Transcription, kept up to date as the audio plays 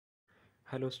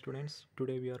Hello students,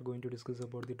 today we are going to discuss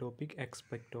about the topic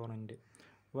expectorant.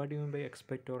 What do you mean by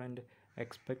expectorant?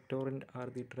 Expectorant are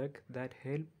the drug that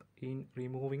help in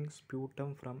removing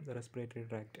sputum from the respiratory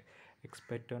tract.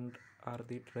 Expectorant are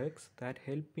the drugs that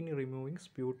help in removing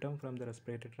sputum from the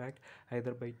respiratory tract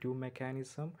either by two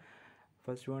mechanisms.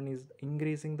 First one is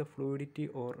increasing the fluidity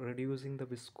or reducing the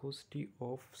viscosity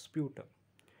of sputum.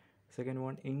 Second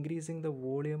one, increasing the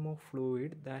volume of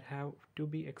fluid that have to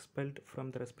be expelled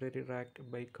from the respiratory tract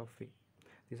by coughing.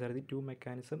 These are the two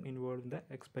mechanisms involved in the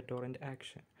expectorant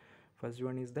action. First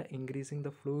one is the increasing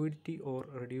the fluidity or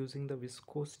reducing the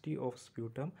viscosity of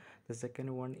sputum. The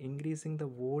second one, increasing the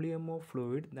volume of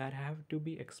fluid that have to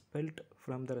be expelled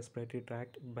from the respiratory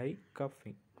tract by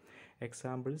coughing.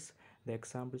 Examples: the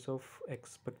examples of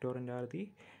expectorant are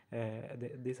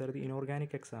these are the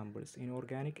inorganic examples.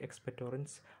 Inorganic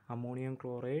expectorants: ammonium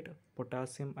chloride,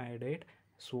 potassium iodide,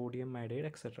 sodium iodide,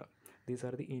 etc. These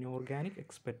are the inorganic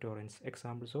expectorants.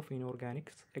 Examples of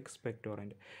inorganic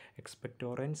expectorant.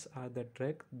 Expectorants are the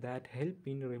drug that help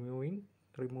in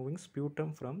removing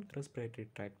sputum from the respiratory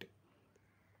tract.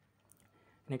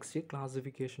 Next,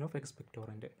 classification of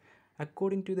expectorant.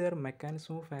 According to their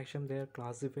mechanism of action, they are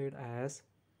classified as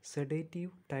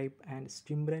sedative type and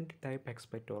stimulant type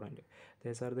expectorant.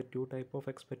 These are the two type of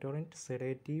expectorant: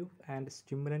 sedative and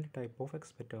stimulant type of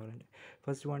expectorant.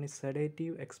 First one is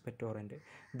sedative expectorant.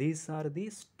 These are the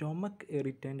stomach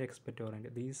irritant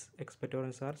expectorant. These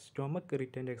expectorants are stomach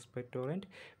irritant expectorant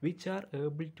which are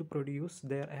able to produce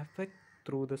their effect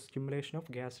through the stimulation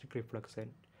of gastric reflexes.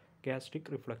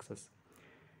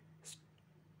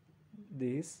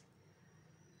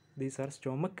 These are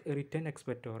stomach irritant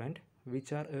expectorant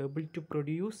which are able to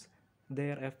produce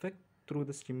their effect through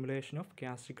the stimulation of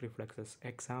gastric reflexes.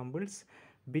 Examples: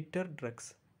 bitter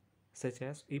drugs such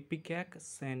as Ipecac,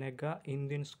 Seneca,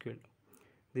 Indian Squill.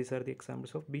 These are the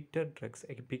examples of bitter drugs: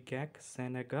 Ipecac,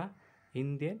 Seneca,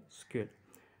 Indian Squill.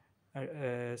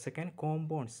 Second,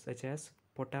 compounds such as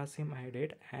potassium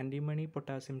iodide, antimony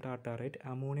potassium tartarate,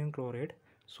 ammonium chloride,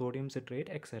 sodium citrate,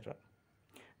 etc.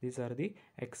 These are the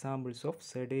examples of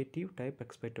sedative type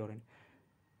expectorant.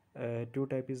 Two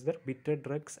type is the bitter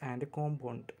drugs and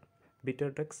compound. Bitter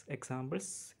drugs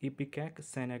examples: Ipecac,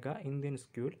 Seneca, Indian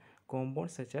Squill.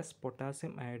 Compounds such as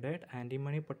potassium iodide,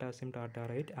 antimony potassium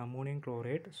tartarate, ammonium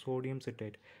chloride, sodium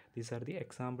citrate. These are the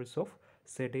examples of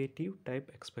sedative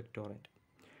type expectorant.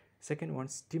 Second one,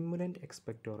 stimulant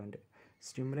expectorant.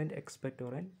 Stimulant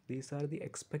expectorant, these are the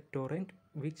expectorant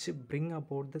which bring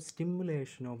about the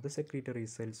stimulation of the secretory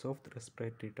cells of the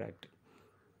respiratory tract.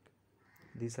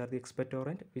 These are the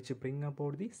expectorant which bring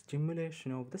about the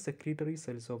stimulation of the secretory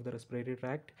cells of the respiratory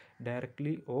tract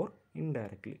directly or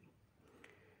indirectly.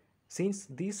 Since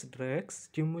these drugs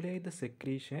stimulate the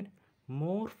secretion,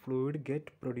 more fluid get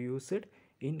produced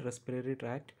in respiratory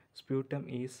tract. Sputum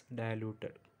is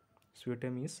diluted.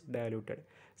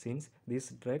 Since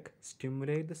this drug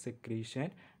stimulate the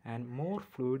secretion and more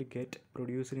fluid get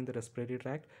produced in the respiratory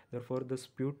tract, therefore the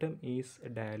sputum is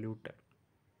diluted.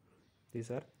 These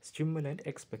are stimulant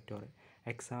expectorant.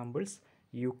 Examples: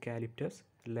 eucalyptus,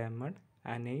 lemon,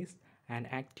 anise, and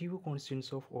active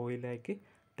constituents of oil like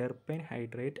terpene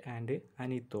hydrate and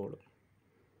anethole.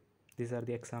 These are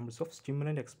the examples of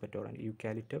stimulant expectorant: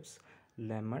 eucalyptus,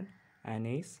 lemon,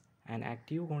 anise, and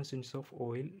active constituents of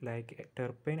oil like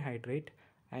terpene hydrate,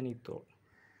 anethole.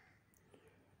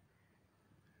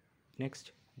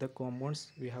 Next, the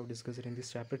compounds we have discussed in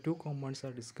this chapter. Two compounds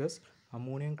are discussed: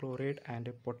 ammonium chloride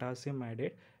and potassium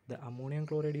iodide. The ammonium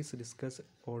chloride is discussed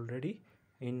already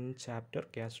in chapter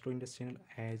gastrointestinal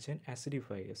agent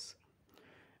acidifiers.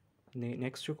 The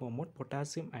next compound,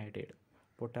 potassium iodide.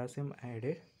 Potassium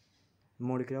iodide,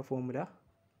 molecular formula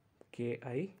Ki,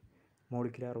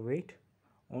 molecular weight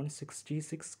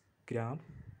 166 gram.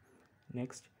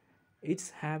 Next,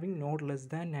 it's having not less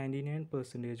than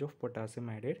 99% of potassium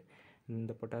iodide. In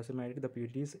the potassium iodide, the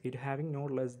purity is it having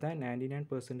not less than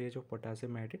 99% of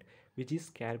potassium iodide, which is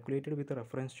calculated with a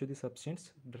reference to the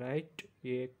substance derived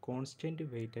a constant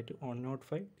weight at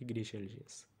 105 degrees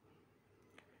Celsius.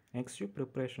 Next, to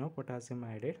preparation of potassium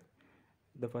iodide.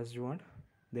 The first one,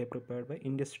 they prepared by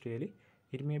industrially.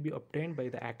 It may be obtained by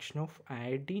the action of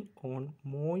iodine on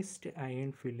moist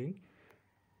iron filling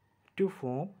to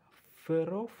form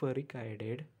ferroferric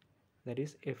iodide, that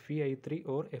is FeI3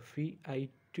 or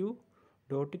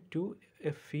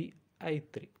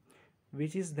Fe2.2FeI3,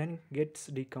 which is then gets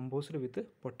decomposed with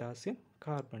potassium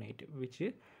carbonate,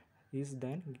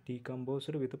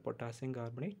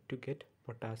 to get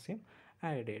potassium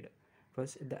iodide.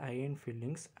 First, the iron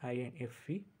fillings, iron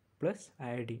Fe plus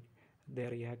iodine, they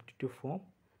react to form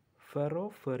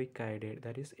ferroferric iodide,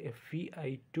 that is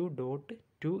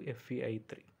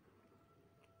Fe2.2FeI3.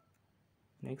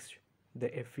 Next, the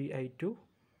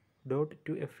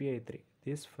Fe2.2FeI3.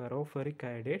 This ferroferric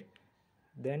iodide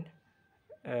then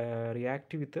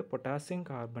react with the potassium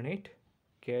carbonate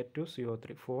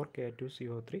K2CO3,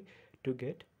 4K2CO3 to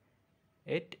get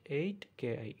at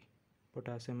 8Ki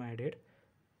potassium iodide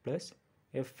plus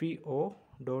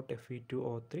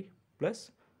FeO.Fe2O3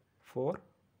 plus 4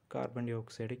 carbon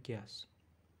dioxide gas.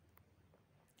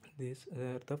 This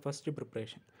is the first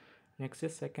preparation. Next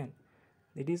is second.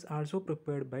 It is also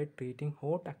prepared by treating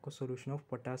hot aqueous solution of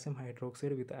potassium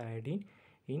hydroxide with iodine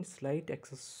in slight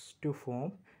excess to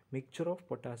form mixture of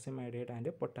potassium iodide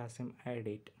and potassium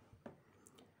iodate.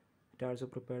 It also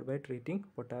prepared by treating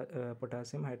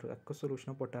potassium aqueous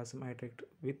solution of potassium iodide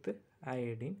with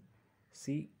iodine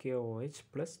CKOH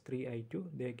plus 3I2.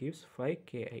 They gives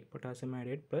 5Ki potassium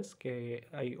iodide plus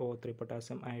KiO3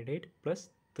 potassium iodide plus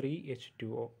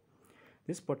 3H2O.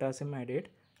 This potassium iodide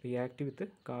react with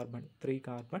carbon, 3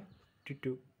 carbon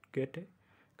to get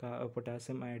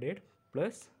potassium iodide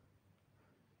plus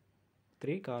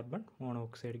 3 carbon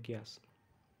monoxide gas.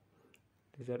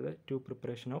 These are the two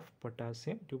preparations of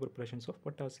potassium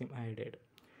iodide.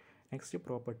 Next,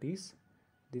 properties.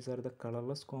 These are the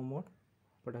colorless compound.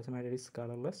 Potassium iodide is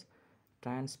colorless,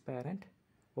 transparent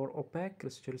or opaque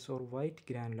crystals or white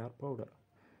granular powder.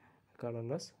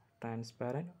 Colorless,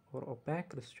 transparent or opaque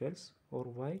crystals or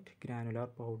white granular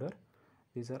powder.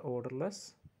 These are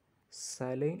odorless,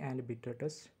 saline and bitter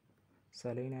test.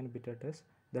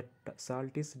 The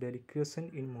salt is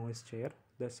deliquescent in moisture.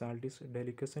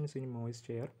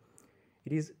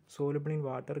 It is soluble in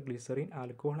water, glycerin,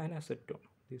 alcohol and acetone.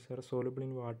 These are soluble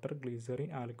in water,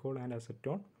 glycerin, alcohol and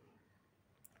acetone.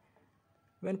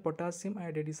 When potassium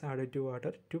iodide is added to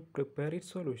water to prepare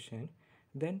its solution,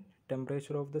 then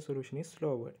temperature of the solution is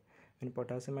lowered. When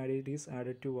potassium iodide is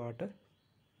added to water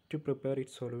to prepare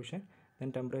its solution,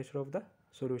 then temperature of the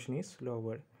solution is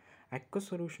lowered. Aqueous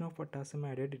solution of potassium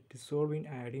iodide dissolve in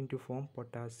iodine to form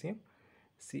potassium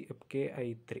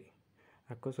Ki3.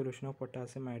 Aqueous solution of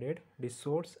potassium iodide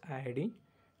dissolves iodine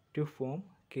to form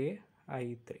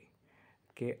Ki3.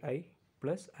 Ki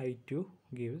plus I2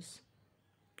 gives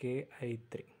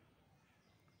Ki3.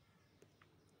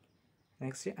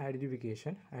 Next,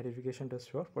 identification test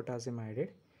for potassium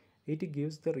iodide. It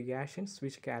gives the reactions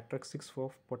which characteristics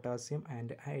of potassium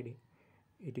and iodine.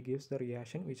 It gives the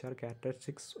reaction which are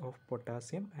characteristics of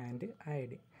potassium and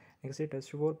iodine. Next,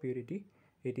 test for purity.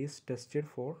 It is tested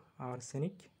for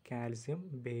arsenic, calcium,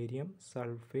 barium,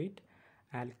 sulfate,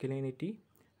 alkalinity,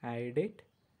 iodate,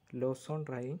 loss on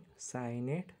drying,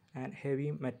 cyanide, and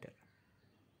heavy metal.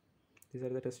 These are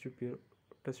the test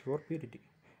for purity.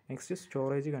 Next is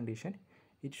storage condition.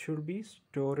 It should be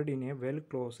stored in a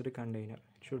well-closed container.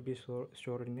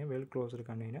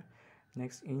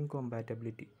 Next,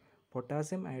 incompatibility.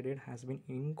 Potassium iodide has been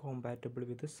incompatible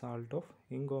with the salt of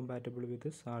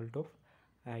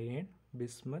iron,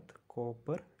 bismuth,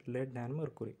 copper, lead and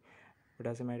mercury.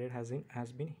 Potassium iodide has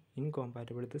been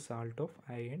incompatible with the salt of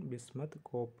iron, bismuth,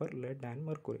 copper, lead and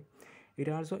mercury. It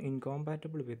is also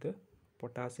incompatible with the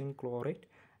potassium chlorate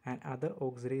and other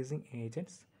oxidizing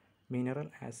agents, mineral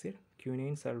acid,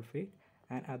 quinine sulfate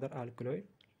and other alkaloid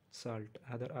salt.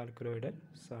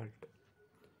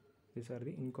 These are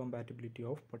the incompatibility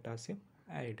of potassium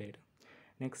iodide.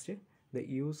 Next, the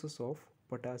uses of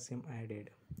potassium iodide.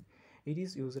 It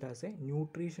is used as a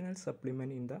nutritional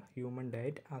supplement in the human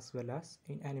diet as well as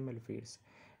in animal feeds.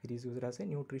 It is used as a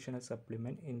nutritional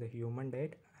supplement in the human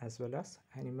diet as well as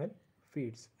animal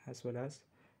feeds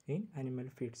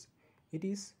It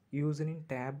is used in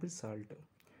table salt.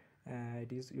 As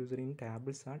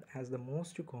the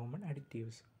most common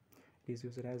additives. It is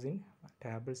used as in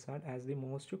table salt as the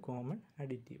most common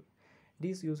additive. It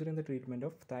is used in the treatment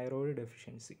of thyroid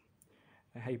deficiency,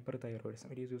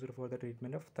 hyperthyroidism. It is used for the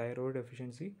treatment of thyroid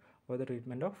deficiency or the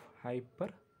treatment of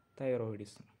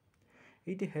hyperthyroidism.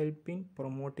 It helps in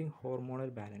promoting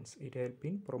hormonal balance.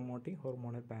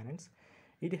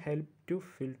 It helps to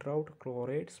filter out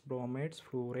chlorides, bromates,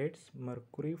 fluorides,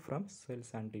 mercury from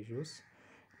cells and tissues.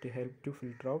 It helps to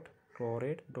filter out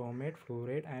chloride, bromate,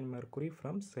 fluoride and mercury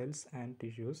from cells and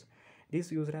tissues. It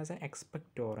is used as an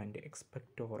expectorant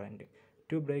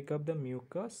to break up the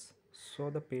mucus so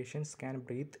the patients can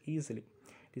breathe easily.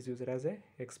 It is used as an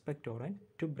expectorant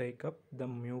to break up the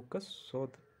mucus so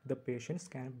the patients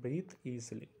can breathe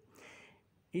easily.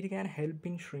 It can help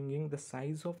in shrinking the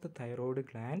size of the thyroid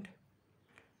gland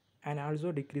and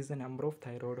also decrease the number of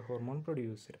thyroid hormone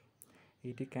produced.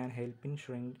 It can help in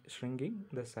shrinking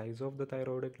the size of the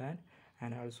thyroid gland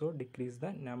and also decrease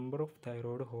the number of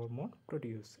thyroid hormone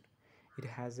produced. It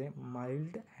has a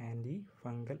mild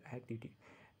antifungal activity.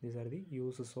 These are the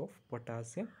uses of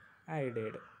potassium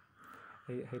iodide.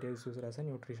 It is used as a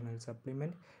nutritional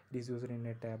supplement. It is used in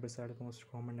a tablets are the most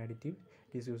common additive.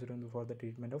 It is used for the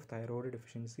treatment of thyroid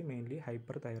deficiency, mainly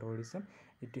hyperthyroidism.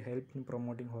 It helps in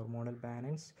promoting hormonal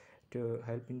balance, to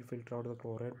help in filter out the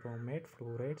chloride, bromate,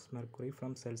 fluorides, mercury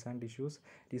from cells and tissues.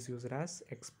 It is used as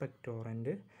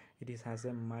expectorant. It has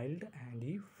a mild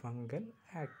antifungal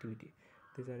activity.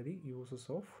 These are the uses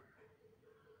of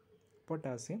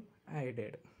potassium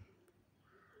iodide.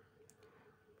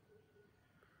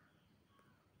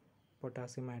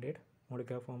 Potassium iodide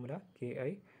molecular formula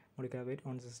Ki, molecular weight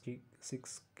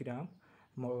 166 gram,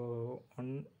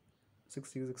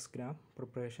 166 gram.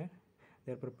 Preparation,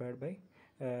 they are prepared by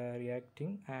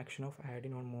reacting action of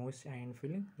iodine on moist iron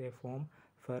film. They form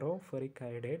ferroferric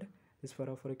iodide. This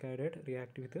ferroferric iodide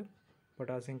react with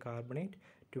potassium carbonate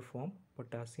to form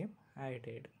potassium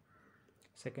iodide.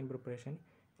 Second preparation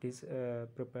is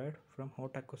prepared from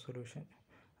hot aqueous solution.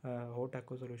 Hot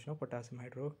aqueous solution of potassium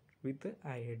hydroxide with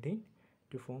iodine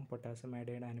to form potassium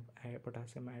iodide and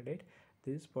potassium iodide.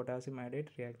 This potassium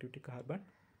iodide react with carbon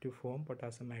to form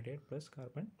potassium iodide plus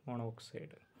carbon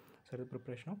monoxide. So the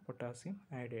preparation of potassium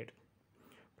iodide.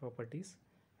 Properties: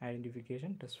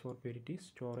 identification, test for purity,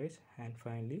 storage, and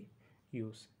finally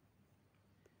use.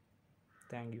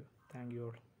 Thank you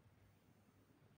all.